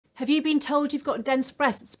Have you been told you've got dense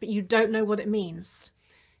breasts but you don't know what it means?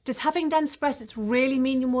 Does having dense breasts really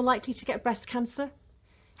mean you're more likely to get breast cancer?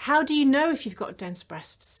 How do you know if you've got dense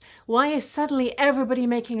breasts? Why is suddenly everybody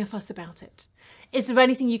making a fuss about it? Is there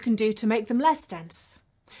anything you can do to make them less dense?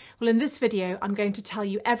 Well, in this video, I'm going to tell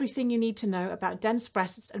you everything you need to know about dense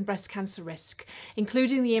breasts and breast cancer risk,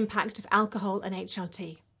 including the impact of alcohol and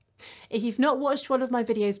HRT. If you've not watched one of my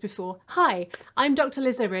videos before, hi, I'm Dr.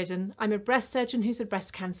 Liz O'Riordan. I'm a breast surgeon who's had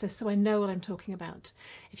breast cancer, so I know what I'm talking about.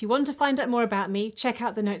 If you want to find out more about me, check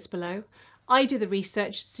out the notes below. I do the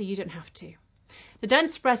research, so you don't have to. The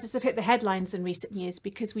dense breasts have hit the headlines in recent years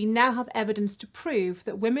because we now have evidence to prove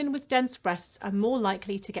that women with dense breasts are more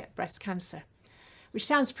likely to get breast cancer, which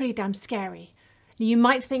sounds pretty damn scary. You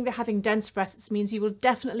might think that having dense breasts means you will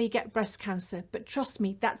definitely get breast cancer, but trust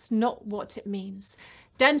me, that's not what it means.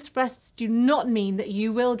 Dense breasts do not mean that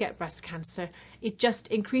you will get breast cancer. It just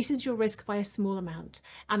increases your risk by a small amount,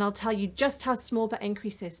 and I'll tell you just how small that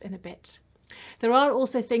increase is in a bit. There are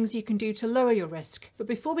also things you can do to lower your risk, but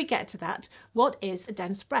before we get to that, what is a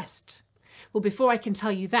dense breast? Well, before I can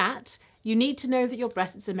tell you that, you need to know that your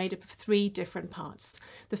breasts are made up of 3 different parts.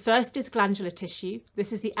 The first is glandular tissue.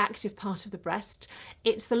 This is the active part of the breast.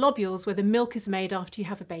 It's the lobules where the milk is made after you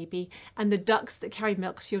have a baby, and the ducts that carry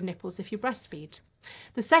milk to your nipples if you breastfeed.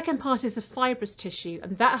 The second part is the fibrous tissue,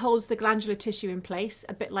 and that holds the glandular tissue in place,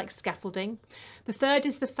 a bit like scaffolding. The third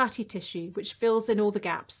is the fatty tissue, which fills in all the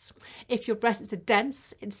gaps. If your breasts are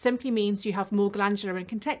dense, it simply means you have more glandular and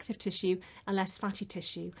connective tissue and less fatty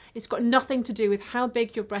tissue. It's got nothing to do with how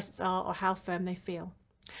big your breasts are or how firm they feel.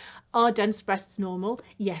 Are dense breasts normal?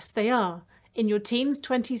 Yes, they are. In your teens,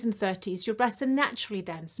 20s and 30s, your breasts are naturally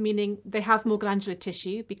dense, meaning they have more glandular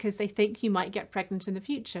tissue because they think you might get pregnant in the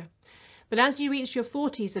future. But as you reach your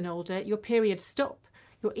 40s and older, your periods stop,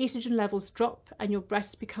 your estrogen levels drop, and your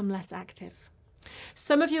breasts become less active.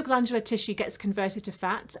 Some of your glandular tissue gets converted to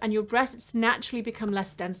fat, and your breasts naturally become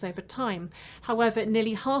less dense over time. However,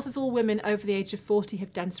 nearly half of all women over the age of 40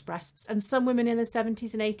 have dense breasts, and some women in their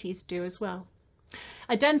 70s and 80s do as well.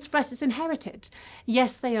 Are dense breasts inherited?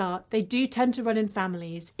 Yes, they are. They do tend to run in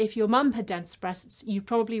families. If your mum had dense breasts, you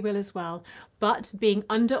probably will as well. But being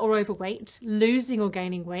under or overweight, losing or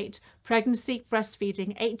gaining weight, pregnancy,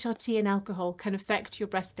 breastfeeding, HRT and alcohol can affect your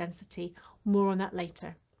breast density. More on that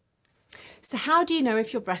later. So how do you know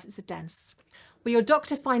if your breasts are dense? Well, your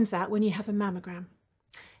doctor finds out when you have a mammogram.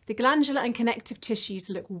 The glandular and connective tissues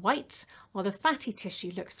look white, while the fatty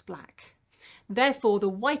tissue looks black. Therefore, the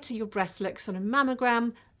whiter your breast looks on a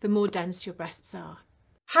mammogram, the more dense your breasts are.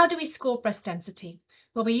 How do we score breast density?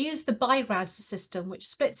 Well, we use the BI-RADS system, which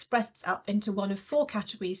splits breasts up into one of 4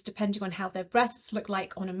 categories depending on how their breasts look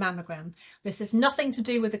like on a mammogram. This has nothing to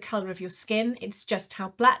do with the colour of your skin, it's just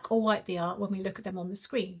how black or white they are when we look at them on the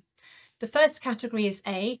screen. The first category is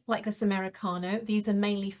A, like this Americano. These are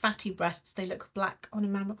mainly fatty breasts. They look black on a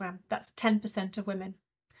mammogram. That's 10% of women.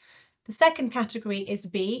 The second category is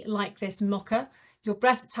B, like this Mocha. Your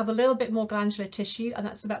breasts have a little bit more glandular tissue, and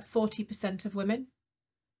that's about 40% of women.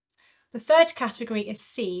 The third category is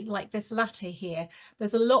C, like this Latte here.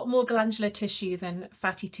 There's a lot more glandular tissue than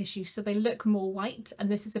fatty tissue, so they look more white, and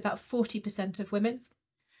this is about 40% of women.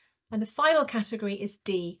 And the final category is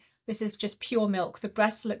D. This is just pure milk. The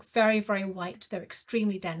breasts look very, very white. They're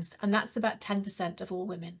extremely dense, and that's about 10% of all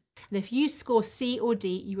women. And if you score C or D,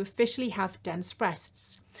 you officially have dense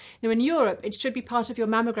breasts. Now in Europe, it should be part of your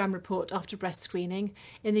mammogram report after breast screening.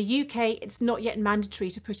 In the UK, it's not yet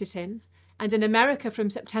mandatory to put it in. And in America from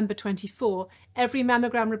September 24, every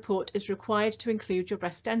mammogram report is required to include your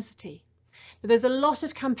breast density. Now, there's a lot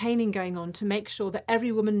of campaigning going on to make sure that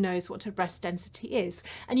every woman knows what her breast density is,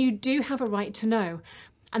 and you do have a right to know.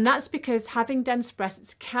 And that's because having dense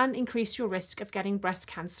breasts can increase your risk of getting breast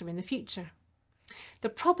cancer in the future. The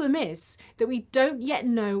problem is that we don't yet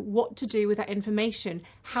know what to do with that information,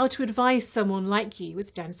 how to advise someone like you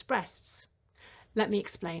with dense breasts. Let me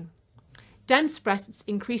explain. Dense breasts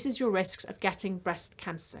increases your risks of getting breast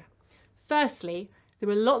cancer. Firstly, there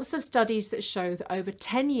are lots of studies that show that over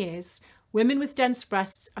 10 years, women with dense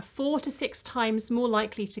breasts are 4 to 6 times more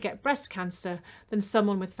likely to get breast cancer than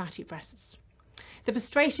someone with fatty breasts. The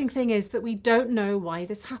frustrating thing is that we don't know why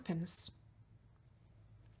this happens.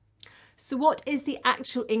 So what is the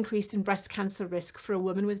actual increase in breast cancer risk for a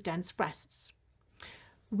woman with dense breasts?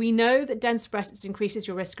 We know that dense breasts increases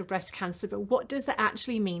your risk of breast cancer, but what does that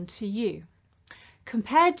actually mean to you?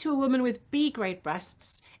 Compared to a woman with B-grade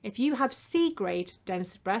breasts, if you have C-grade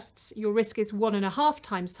dense breasts, your risk is 1.5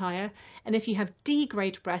 times higher, and if you have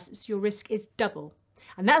D-grade breasts, your risk is double.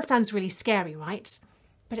 And that sounds really scary, right?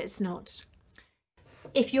 But it's not.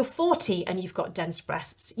 If you're 40 and you've got dense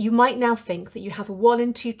breasts, you might now think that you have a 1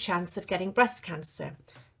 in 2 chance of getting breast cancer.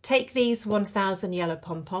 Take these 1,000 yellow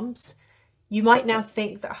pom-poms. You might now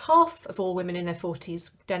think that half of all women in their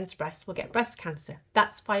 40s with dense breasts will get breast cancer.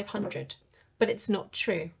 That's 500. But it's not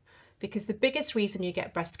true, because the biggest reason you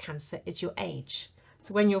get breast cancer is your age.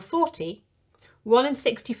 So when you're 40, 1 in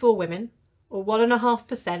 64 women, or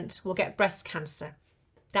 1.5%, will get breast cancer.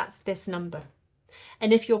 That's this number.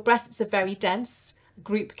 And if your breasts are very dense,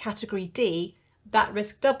 group category D, that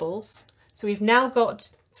risk doubles. So we've now got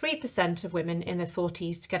 3% of women in their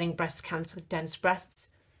 40s getting breast cancer with dense breasts,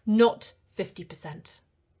 not 50%.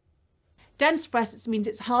 Dense breasts means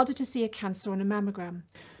it's harder to see a cancer on a mammogram.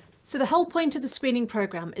 So the whole point of the screening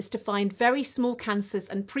programme is to find very small cancers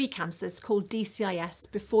and precancers called DCIS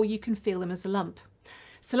before you can feel them as a lump.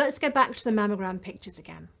 So let's go back to the mammogram pictures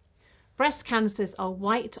again. Breast cancers are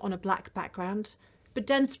white on a black background, but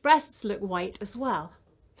dense breasts look white as well.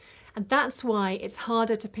 And that's why it's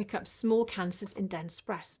harder to pick up small cancers in dense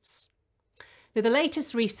breasts. Now, the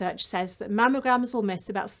latest research says that mammograms will miss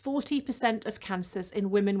about 40% of cancers in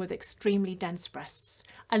women with extremely dense breasts.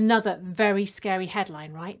 Another very scary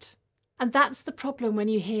headline, right? And that's the problem when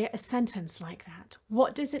you hear a sentence like that.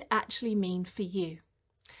 What does it actually mean for you?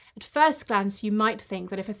 At first glance, you might think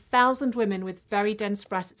that if 1,000 women with very dense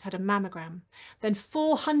breasts had a mammogram, then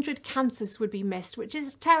 400 cancers would be missed, which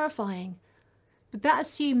is terrifying. But that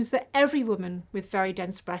assumes that every woman with very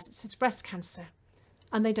dense breasts has breast cancer,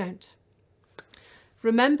 and they don't.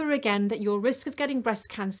 Remember again that your risk of getting breast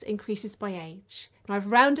cancer increases by age. Now, I've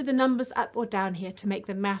rounded the numbers up or down here to make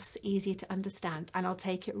the maths easier to understand, and I'll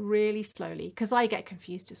take it really slowly because I get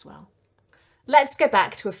confused as well. Let's go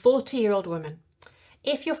back to a 40-year-old woman.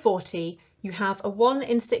 If you're 40, you have a 1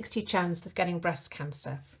 in 60 chance of getting breast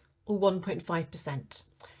cancer, or 1.5%.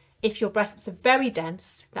 If your breasts are very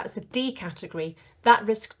dense, that's the D category, that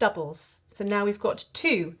risk doubles. So now we've got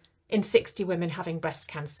 2 in 60 women having breast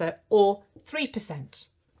cancer, or 3%.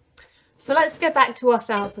 So let's go back to our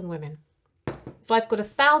 1,000 women. If I've got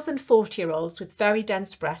 1,000 40-year-olds with very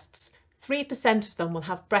dense breasts, 3% of them will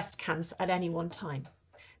have breast cancer at any one time.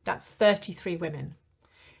 That's 33 women.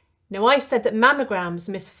 Now, I said that mammograms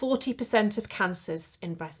miss 40% of cancers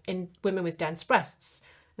in women with dense breasts,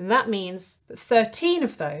 and that means that 13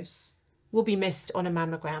 of those will be missed on a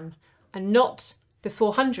mammogram, and not the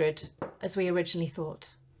 400 as we originally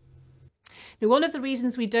thought. Now, one of the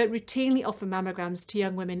reasons we don't routinely offer mammograms to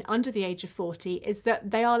young women under the age of 40 is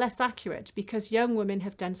that they are less accurate because young women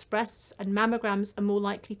have dense breasts and mammograms are more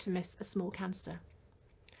likely to miss a small cancer.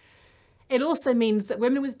 It also means that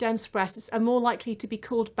women with dense breasts are more likely to be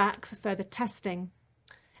called back for further testing.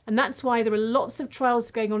 And that's why there are lots of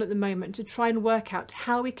trials going on at the moment to try and work out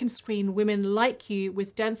how we can screen women like you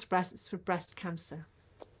with dense breasts for breast cancer.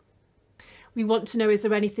 We want to know, is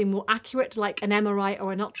there anything more accurate like an MRI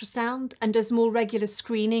or an ultrasound? And does more regular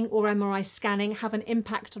screening or MRI scanning have an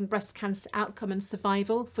impact on breast cancer outcome and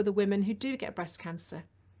survival for the women who do get breast cancer?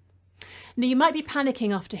 Now, you might be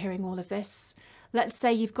panicking after hearing all of this. Let's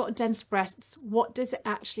say you've got dense breasts. What does it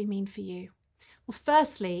actually mean for you? Well,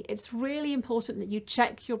 firstly, it's really important that you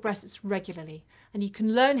check your breasts regularly, and you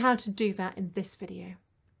can learn how to do that in this video.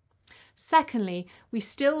 Secondly, we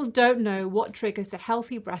still don't know what triggers a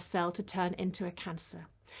healthy breast cell to turn into a cancer.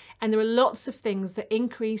 And there are lots of things that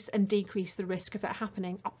increase and decrease the risk of that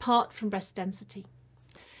happening apart from breast density.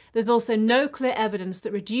 There's also no clear evidence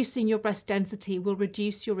that reducing your breast density will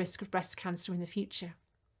reduce your risk of breast cancer in the future.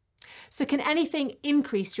 So can anything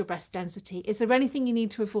increase your breast density? Is there anything you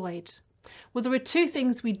need to avoid? Well, there are 2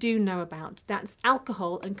 things we do know about. That's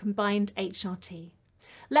alcohol and combined HRT.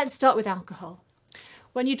 Let's start with alcohol.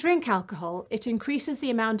 When you drink alcohol, it increases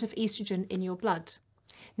the amount of estrogen in your blood.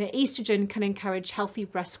 Now, estrogen can encourage healthy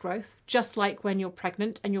breast growth, just like when you're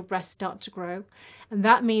pregnant and your breasts start to grow. And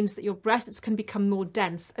that means that your breasts can become more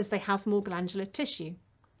dense as they have more glandular tissue.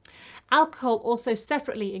 Alcohol also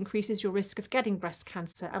separately increases your risk of getting breast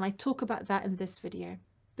cancer, and I talk about that in this video.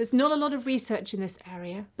 There's not a lot of research in this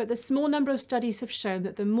area, but the small number of studies have shown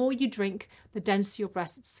that the more you drink, the denser your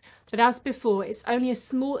breasts. But as before, it's only a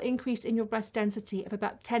small increase in your breast density of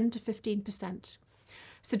about 10 to 15%.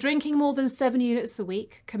 So drinking more than 7 units a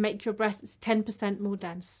week can make your breasts 10% more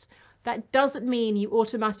dense. That doesn't mean you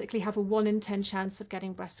automatically have a 1 in 10 chance of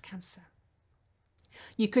getting breast cancer.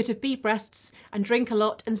 You could have B breasts and drink a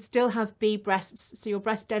lot and still have B breasts, so your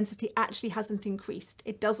breast density actually hasn't increased.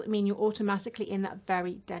 It doesn't mean you're automatically in that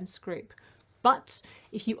very dense group. But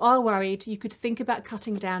if you are worried, you could think about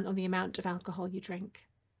cutting down on the amount of alcohol you drink.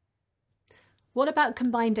 What about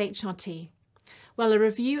combined HRT? Well, a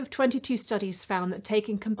review of 22 studies found that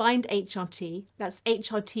taking combined HRT, that's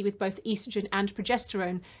HRT with both estrogen and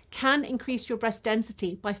progesterone, can increase your breast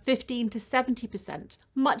density by 15 to 70%,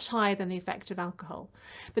 much higher than the effect of alcohol.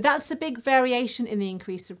 But that's a big variation in the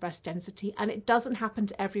increase of breast density, and it doesn't happen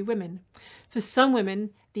to every woman. For some women,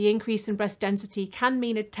 the increase in breast density can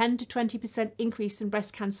mean a 10 to 20% increase in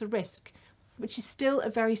breast cancer risk, which is still a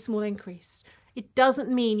very small increase. It doesn't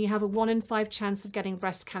mean you have a 1 in 5 chance of getting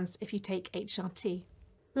breast cancer if you take HRT.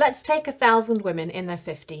 Let's take 1,000 women in their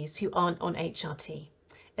 50s who aren't on HRT.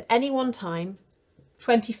 At any one time,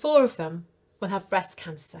 24 of them will have breast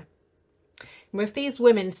cancer. And if these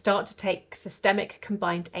women start to take systemic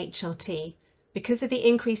combined HRT, because of the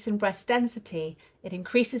increase in breast density, it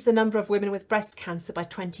increases the number of women with breast cancer by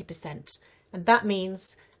 20%. And that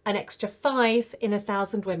means an extra 5 in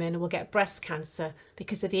 1,000 women will get breast cancer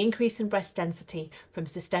because of the increase in breast density from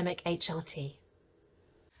systemic HRT.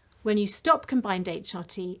 When you stop combined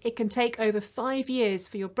HRT, it can take over 5 years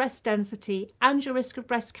for your breast density and your risk of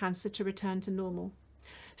breast cancer to return to normal.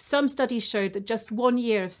 Some studies showed that just 1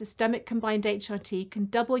 year of systemic combined HRT can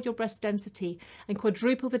double your breast density and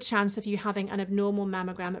quadruple the chance of you having an abnormal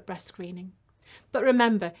mammogram at breast screening. But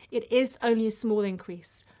remember, it is only a small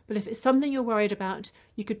increase, but if it's something you're worried about,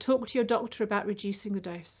 you could talk to your doctor about reducing the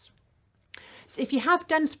dose. So if you have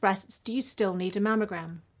dense breasts, do you still need a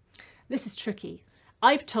mammogram? This is tricky.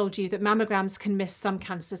 I've told you that mammograms can miss some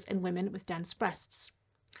cancers in women with dense breasts.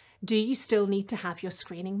 Do you still need to have your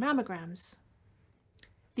screening mammograms?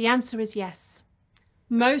 The answer is yes.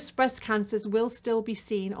 Most breast cancers will still be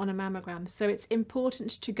seen on a mammogram, so it's important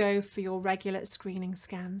to go for your regular screening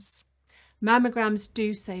scans. Mammograms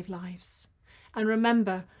do save lives. And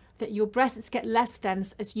remember that your breasts get less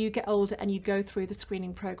dense as you get older and you go through the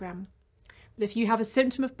screening program. But if you have a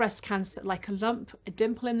symptom of breast cancer like a lump, a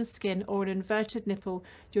dimple in the skin or an inverted nipple,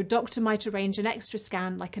 your doctor might arrange an extra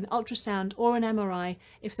scan like an ultrasound or an MRI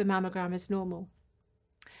if the mammogram is normal.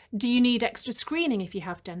 Do you need extra screening if you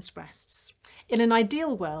have dense breasts? In an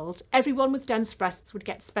ideal world, everyone with dense breasts would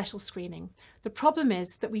get special screening. The problem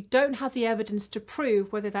is that we don't have the evidence to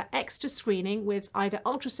prove whether that extra screening with either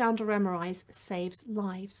ultrasound or MRIs saves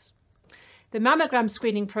lives. The mammogram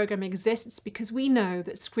screening program exists because we know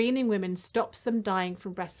that screening women stops them dying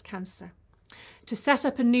from breast cancer. To set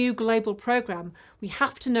up a new global program, we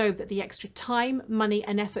have to know that the extra time, money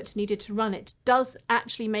and effort needed to run it does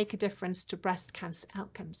actually make a difference to breast cancer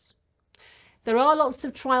outcomes. There are lots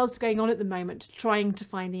of trials going on at the moment trying to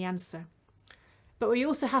find the answer. But we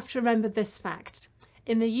also have to remember this fact.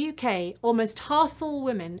 In the UK, almost half all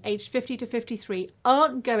women aged 50 to 53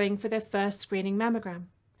 aren't going for their first screening mammogram.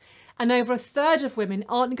 And over 1/3 of women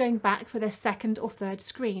aren't going back for their second or third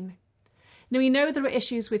screen. Now, we know there are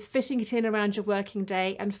issues with fitting it in around your working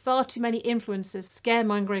day and far too many influencers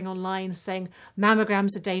scaremongering online saying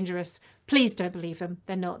mammograms are dangerous. Please don't believe them,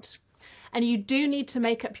 they're not. And you do need to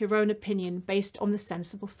make up your own opinion based on the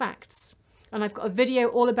sensible facts. And I've got a video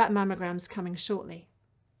all about mammograms coming shortly.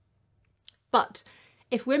 But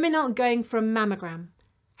if women aren't going for a mammogram,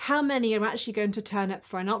 how many are actually going to turn up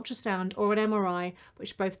for an ultrasound or an MRI,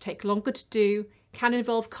 which both take longer to do, can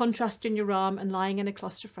involve contrast in your arm and lying in a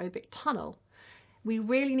claustrophobic tunnel? We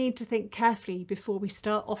really need to think carefully before we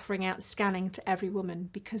start offering out scanning to every woman,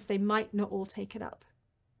 because they might not all take it up.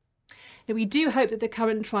 Now, we do hope that the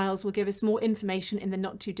current trials will give us more information in the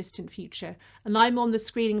not too distant future, and I'm on the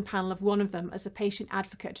screening panel of one of them as a patient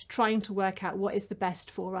advocate, trying to work out what is the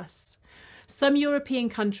best for us. Some European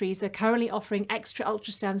countries are currently offering extra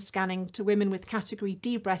ultrasound scanning to women with category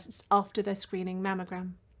D breasts after their screening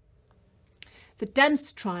mammogram. The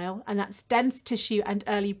DENSE trial, and that's dense tissue and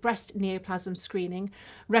early breast neoplasm screening,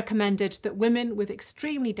 recommended that women with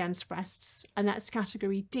extremely dense breasts, and that's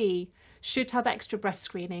category D, should have extra breast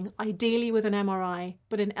screening, ideally with an MRI,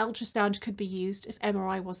 but an ultrasound could be used if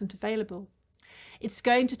MRI wasn't available. It's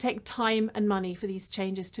going to take time and money for these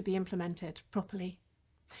changes to be implemented properly.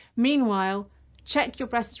 Meanwhile, check your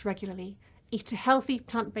breasts regularly, eat a healthy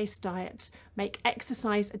plant-based diet, make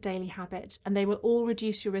exercise a daily habit, and they will all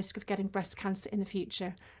reduce your risk of getting breast cancer in the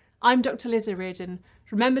future. I'm Dr. Liz O'Riordan.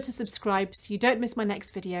 Remember to subscribe so you don't miss my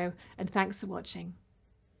next video, and thanks for watching.